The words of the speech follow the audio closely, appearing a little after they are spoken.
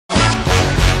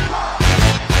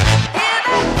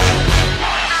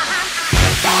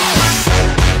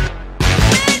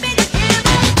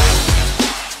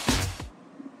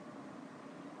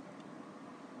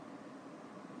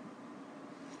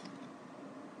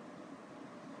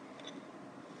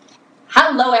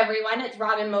Hello everyone, it's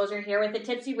Robin Moser here with the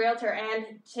Tipsy Realtor,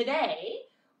 and today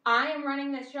I am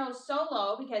running this show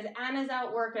solo because Anna's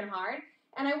out working hard,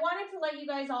 and I wanted to let you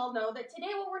guys all know that today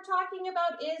what we're talking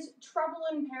about is Trouble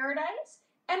in Paradise,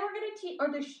 and we're going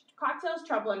to the cocktails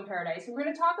Trouble in Paradise. We're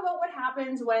going to talk about what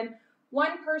happens when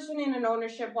one person in an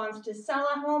ownership wants to sell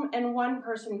a home and one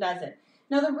person doesn't.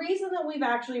 Now the reason that we've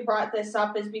actually brought this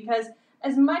up is because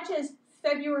as much as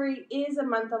February is a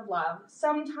month of love,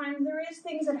 sometimes there is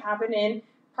things that happen in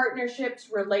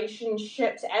partnerships,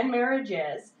 relationships, and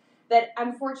marriages that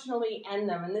unfortunately end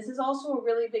them. And this is also a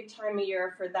really big time of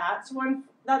year for that. So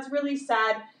that's really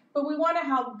sad, but we want to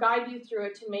help guide you through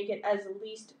it to make it as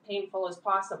least painful as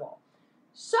possible.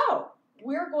 So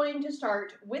we're going to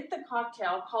start with the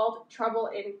cocktail called Trouble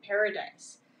in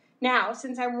Paradise. Now,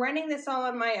 since I'm running this all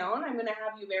on my own, I'm going to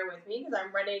have you bear with me because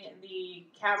I'm running the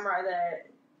camera,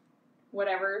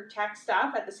 whatever tech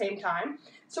stuff at the same time.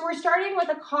 So we're starting with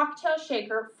a cocktail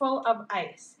shaker full of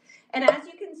ice. And as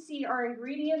you can see, our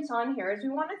ingredients on here is we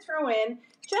want to throw in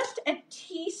just a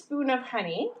teaspoon of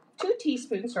honey, 2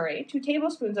 tablespoons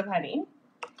of honey.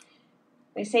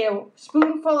 They say a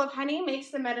spoonful of honey makes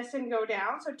the medicine go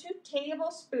down. So 2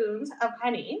 tablespoons of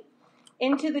honey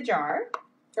into the jar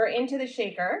or into the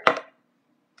shaker.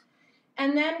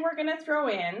 And then we're going to throw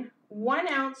in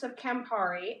 1 ounce of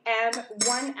Campari and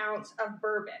 1 ounce of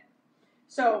bourbon.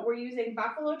 So we're using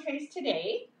Buffalo Trace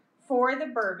today for the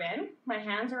bourbon. My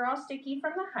hands are all sticky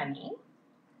from the honey.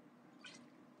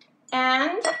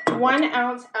 And 1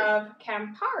 ounce of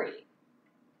Campari.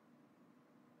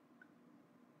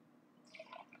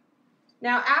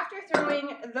 Now after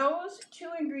throwing those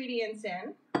 2 ingredients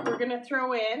in, we're going to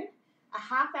throw in a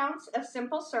 1/2 ounce of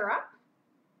simple syrup.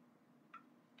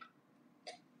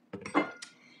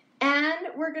 And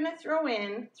we're going to throw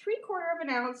in 3/4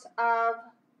 ounce of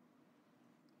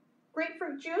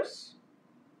grapefruit juice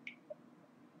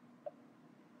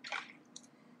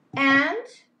and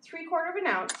 3/4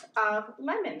 ounce of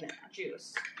lemon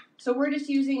juice. So we're just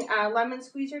using a lemon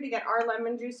squeezer to get our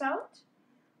lemon juice out.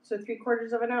 So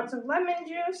 3/4 ounce of lemon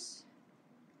juice.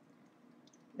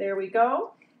 There we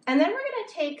go. And then we're going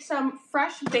to take some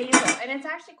fresh basil, and it's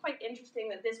actually quite interesting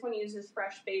that this one uses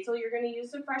fresh basil. You're going to use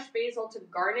the fresh basil to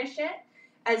garnish it,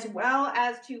 as well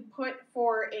as to put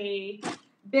for a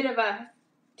bit of a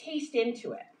taste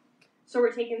into it. So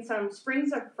we're taking some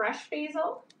sprigs of fresh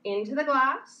basil into the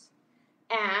glass,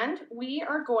 and we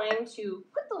are going to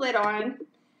put the lid on,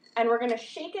 and we're going to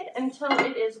shake it until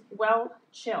it is well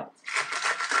chilled.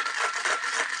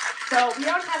 So we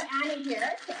don't have Annie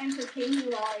here to entertain you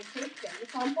while I take things,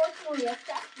 so unfortunately it's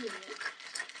just me.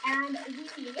 And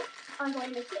we are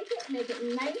going to shake it, make it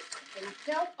nice and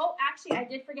filled. Oh, actually, I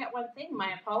did forget one thing.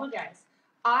 I apologize.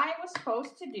 I was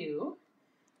supposed to do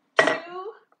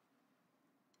 2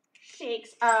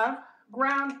 shakes of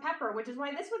ground pepper, which is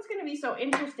why this one's going to be so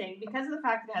interesting because of the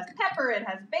fact that it has pepper, it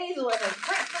has basil, it has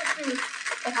grapefruit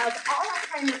juice, it has all that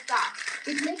kind of stuff,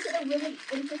 which makes it a really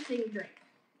interesting drink.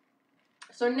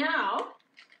 So now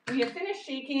we have finished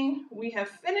shaking, we have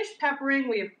finished peppering,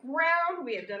 we have ground,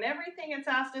 we have done everything it's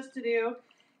asked us to do,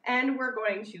 and we're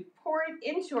going to pour it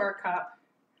into our cup.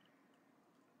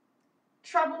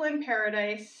 Trouble in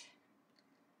Paradise.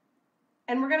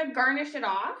 And we're going to garnish it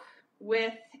off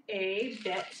with a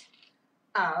bit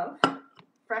of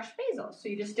fresh basil. So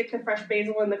you just stick the fresh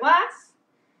basil in the glass,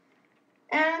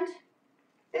 and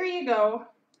there you go.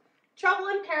 Trouble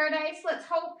in Paradise. Let's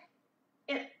hope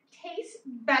it tastes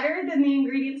better than the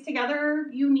ingredients together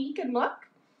are unique and look.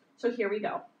 So here we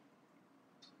go.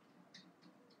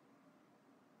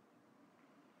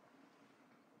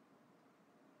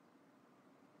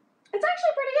 It's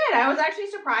actually pretty good. I was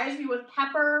actually surprised with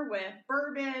pepper, with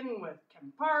bourbon, with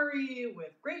Campari,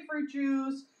 with grapefruit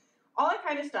juice, all that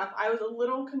kind of stuff. I was a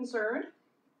little concerned,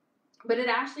 but it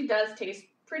actually does taste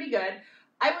pretty good.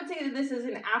 I would say that this is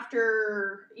an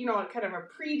after, kind of a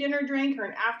pre-dinner drink or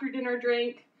an after-dinner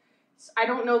drink. I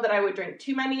don't know that I would drink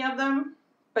too many of them,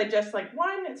 but just like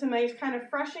one, it's a nice kind of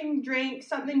refreshing drink,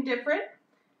 something different.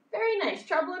 Very nice.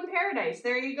 Trouble in Paradise.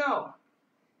 There you go.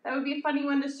 That would be a funny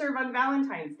one to serve on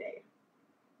Valentine's Day.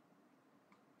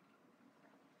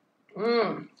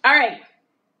 All right.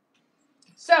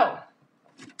 So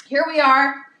here we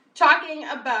are talking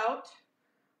about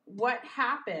what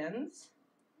happens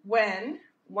when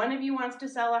one of you wants to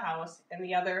sell a house and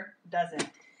the other doesn't.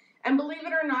 And believe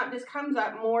it or not, this comes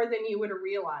up more than you would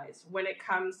realize when it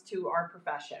comes to our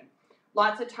profession.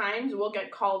 Lots of times we'll get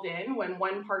called in when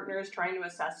one partner is trying to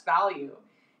assess value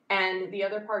and the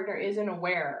other partner isn't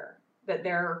aware that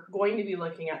they're going to be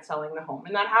looking at selling the home.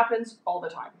 And that happens all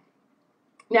the time.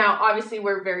 Now, obviously,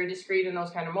 we're very discreet in those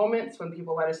kind of moments when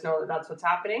people let us know that that's what's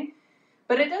happening.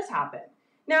 But it does happen.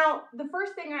 Now, the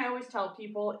first thing I always tell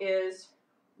people is,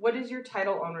 what does your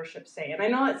title ownership say? And I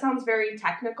know that sounds very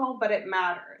technical, but it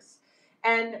matters.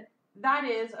 And that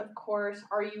is, of course,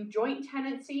 are you joint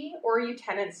tenancy or are you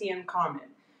tenancy in common?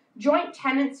 Joint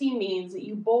tenancy means that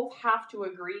you both have to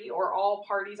agree, or all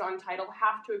parties on title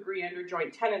have to agree under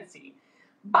joint tenancy.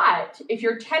 But if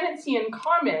you're tenancy in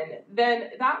common, then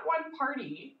that one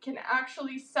party can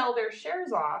actually sell their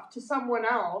shares off to someone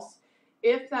else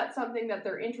if that's something that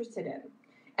they're interested in.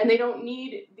 And they don't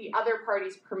need the other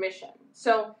party's permission.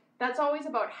 So that's always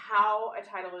about how a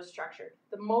title is structured.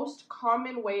 The most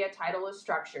common way a title is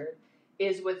structured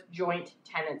is with joint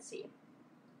tenancy.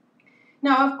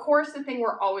 Now, of course, the thing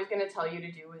we're always going to tell you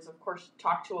to do is, of course,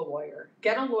 talk to a lawyer.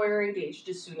 Get a lawyer engaged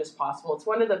as soon as possible. It's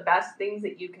one of the best things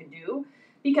that you can do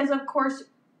because, of course,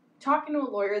 talking to a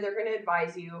lawyer, they're going to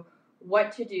advise you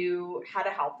what to do, how to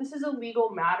help. This is a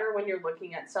legal matter when you're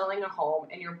looking at selling a home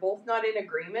and you're both not in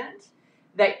agreement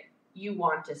that you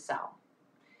want to sell.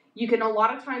 You can a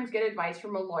lot of times get advice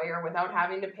from a lawyer without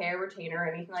having to pay a retainer or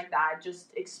anything like that.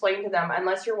 Just explain to them,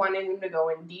 unless you're wanting them to go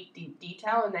in deep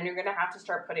detail, and then you're going to have to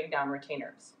start putting down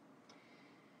retainers.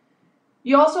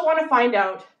 You also want to find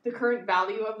out the current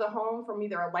value of the home from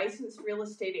either a licensed real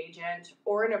estate agent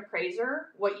or an appraiser.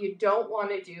 What you don't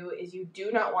want to do is you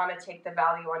do not want to take the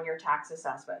value on your tax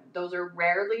assessment. Those are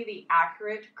rarely the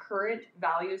accurate current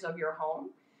values of your home.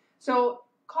 So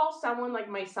call someone like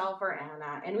myself or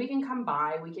Anna, and we can come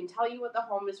by. We can tell you what the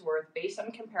home is worth based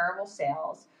on comparable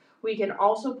sales. We can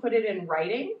also put it in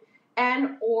writing,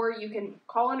 or you can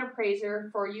call an appraiser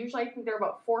for usually I think they're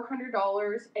about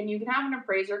 $400, and you can have an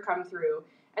appraiser come through,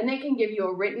 and they can give you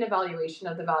a written evaluation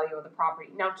of the value of the property.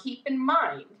 Now, keep in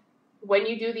mind, when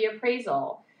you do the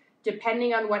appraisal,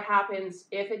 depending on what happens,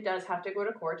 if it does have to go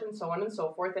to court and so on and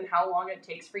so forth, and how long it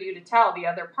takes for you to tell the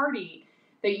other party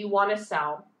that you want to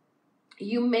sell,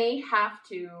 you may have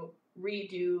to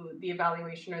redo the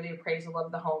evaluation or the appraisal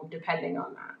of the home depending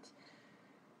on that.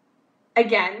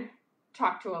 Again,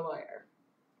 talk to a lawyer.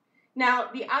 Now,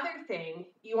 the other thing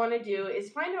you want to do is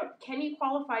find out, can you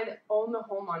qualify to own the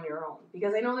home on your own?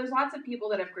 Because I know there's lots of people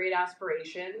that have great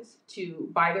aspirations to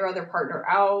buy their other partner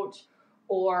out,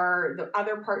 or the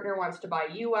other partner wants to buy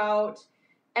you out.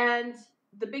 And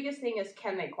the biggest thing is,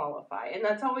 can they qualify? And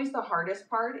that's always the hardest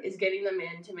part, is getting them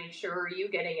in to make sure you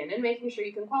getting in and making sure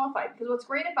you can qualify. Because what's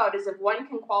great about it is if one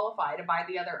can qualify to buy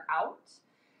the other out,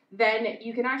 then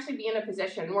you can actually be in a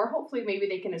position where hopefully maybe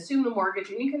they can assume the mortgage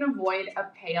and you can avoid a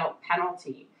payout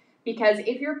penalty. Because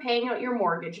if you're paying out your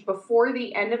mortgage before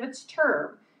the end of its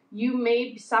term, you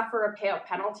may suffer a payout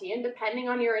penalty. And depending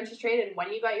on your interest rate and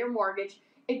when you got your mortgage,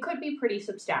 it could be pretty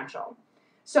substantial.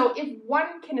 So if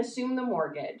one can assume the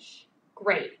mortgage,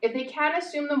 great. If they can't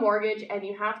assume the mortgage and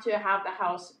you have to have the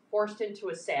house forced into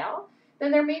a sale,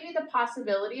 then there may be the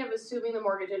possibility of assuming the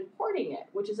mortgage and porting it,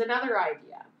 which is another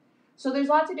idea. So there's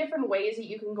lots of different ways that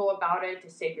you can go about it to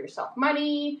save yourself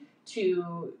money,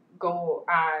 to go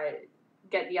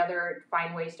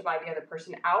find ways to buy the other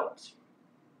person out.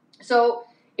 So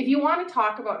if you want to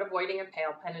talk about avoiding a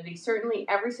payout penalty, certainly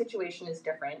every situation is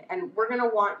different, and we're going to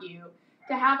want you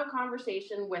to have a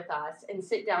conversation with us and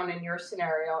sit down in your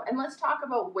scenario, and let's talk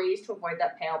about ways to avoid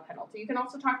that payout penalty. You can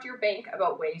also talk to your bank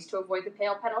about ways to avoid the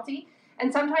payout penalty,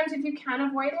 and sometimes if you can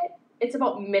avoid it, it's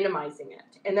about minimizing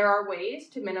it. And there are ways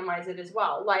to minimize it as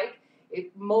well. Like, if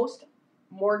most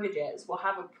mortgages will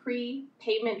have a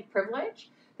prepayment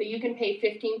privilege that you can pay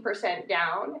 15%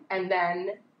 down and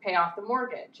then pay off the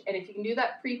mortgage. And if you can do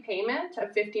that prepayment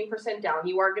of 15% down,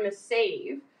 you are going to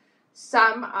save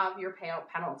some of your payout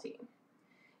penalty.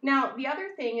 Now, the other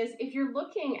thing is, if you're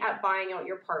looking at buying out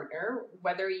your partner,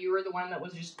 whether you were the one that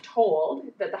was just told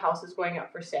that the house is going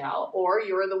up for sale, or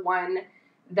you're the one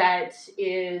that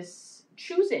is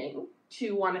choosing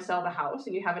to want to sell the house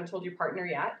and you haven't told your partner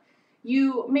yet,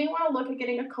 you may want to look at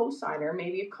getting a co-signer.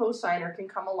 Maybe a co-signer can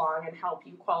come along and help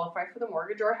you qualify for the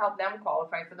mortgage, or help them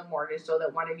qualify for the mortgage so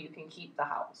that one of you can keep the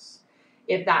house,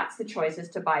 if that's the choice, is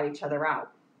to buy each other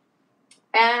out.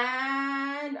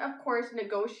 And, of course,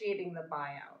 negotiating the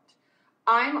buyout.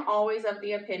 I'm always of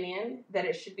the opinion that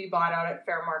it should be bought out at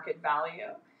fair market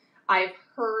value. I've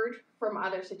heard from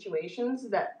other situations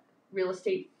that real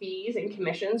estate fees and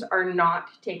commissions are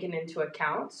not taken into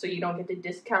account, so you don't get to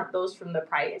discount those from the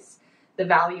price. The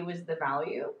value is the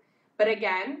value. But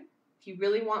again, if you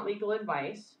really want legal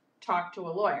advice, talk to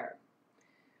a lawyer.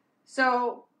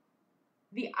 So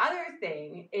the other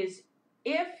thing is,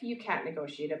 if you can't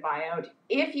negotiate a buyout,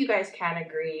 if you guys can't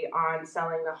agree on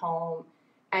selling the home,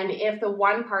 and if the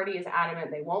one party is adamant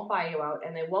they won't buy you out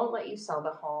and they won't let you sell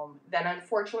the home, then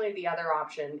unfortunately the other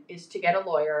option is to get a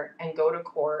lawyer and go to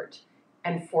court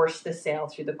and force the sale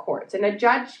through the courts. And a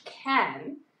judge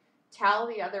can tell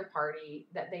the other party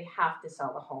that they have to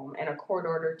sell the home and a court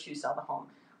order to sell the home.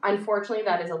 Unfortunately,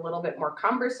 that is a little bit more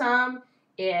cumbersome.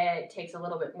 It takes a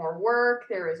little bit more work.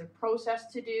 There is a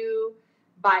process to do,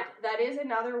 but that is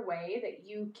another way that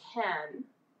you can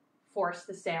force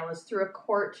the sale is through a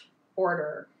court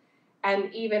order.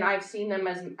 And even I've seen them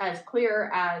as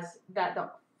clear as that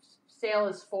the sale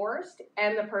is forced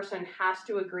and the person has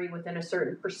to agree within a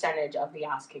certain percentage of the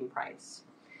asking price.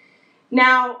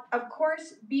 Now, of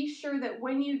course, be sure that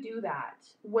when you do that,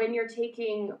 when you're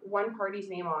taking one party's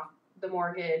name off the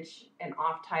mortgage and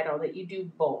off title, that you do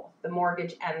both, the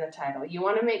mortgage and the title. You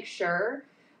want to make sure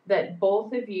that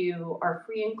both of you are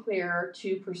free and clear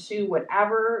to pursue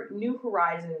whatever new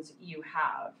horizons you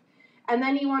have. And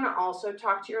then you want to also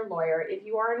talk to your lawyer. If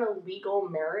you are in a legal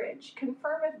marriage,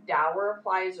 confirm if dower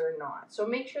applies or not. So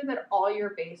make sure that all your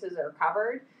bases are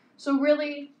covered. So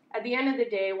really, at the end of the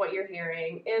day, what you're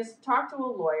hearing is talk to a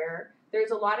lawyer.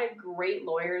 There's a lot of great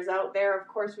lawyers out there. Of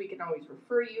course, we can always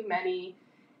refer you many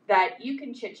that you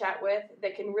can chit-chat with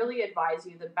that can really advise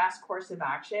you the best course of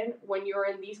action when you're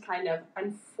in these kind of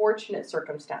unfortunate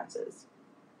circumstances.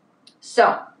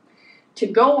 So, to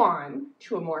go on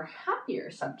to a more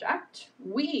happier subject,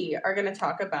 we are going to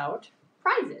talk about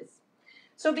prizes.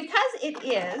 So because it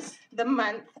is the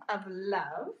month of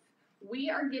love, we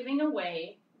are giving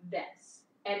away this.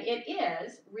 And it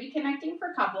is Reconnecting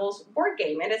for Couples board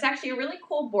game. And it's actually a really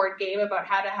cool board game about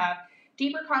how to have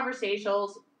deeper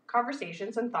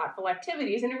conversations and thoughtful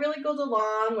activities. And it really goes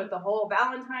along with the whole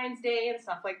Valentine's Day and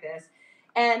stuff like this.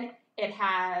 And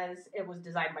it was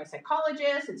designed by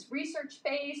psychologists. It's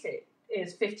research-based. It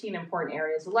is 15 important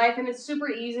areas of life. And it's super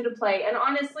easy to play. And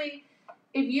honestly,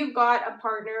 if you've got a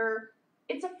partner,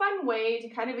 it's a fun way to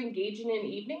kind of engage in an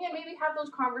evening and maybe have those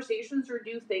conversations or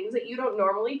do things that you don't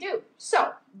normally do.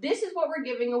 So this is what we're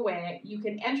giving away. You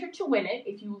can enter to win it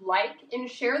if you like and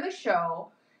share the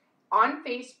show on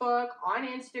Facebook, on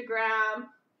Instagram,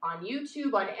 on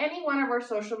YouTube, on any one of our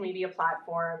social media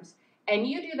platforms. And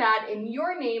you do that in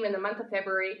your name in the month of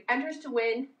February, enters to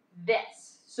win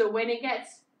this. So when it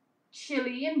gets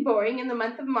chilly and boring in the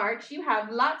month of March, you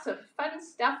have lots of fun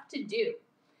stuff to do.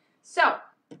 So,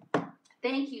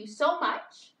 thank you so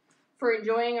much for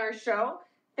enjoying our show.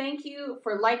 Thank you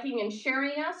for liking and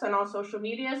sharing us on all social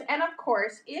medias. And of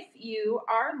course, if you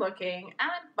are looking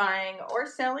at buying or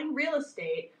selling real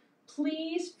estate,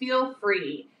 please feel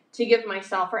free to give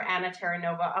myself or Anna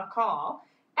Terranova a call.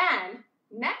 And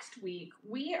next week,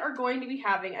 we are going to be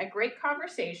having a great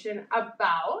conversation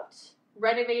about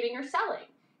renovating or selling.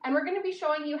 And we're going to be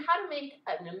showing you how to make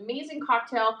an amazing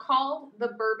cocktail called the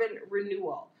Bourbon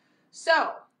Renewal.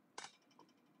 So,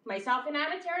 myself and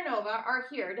Anna Terranova are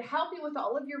here to help you with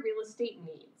all of your real estate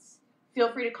needs.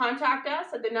 Feel free to contact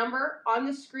us at the number on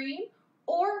the screen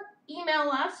or email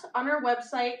us on our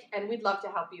website, and we'd love to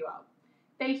help you out.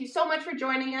 Thank you so much for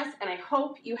joining us, and I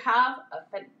hope you have a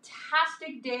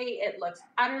fantastic day. It looks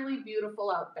utterly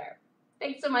beautiful out there.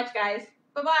 Thanks so much, guys.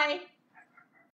 Bye-bye.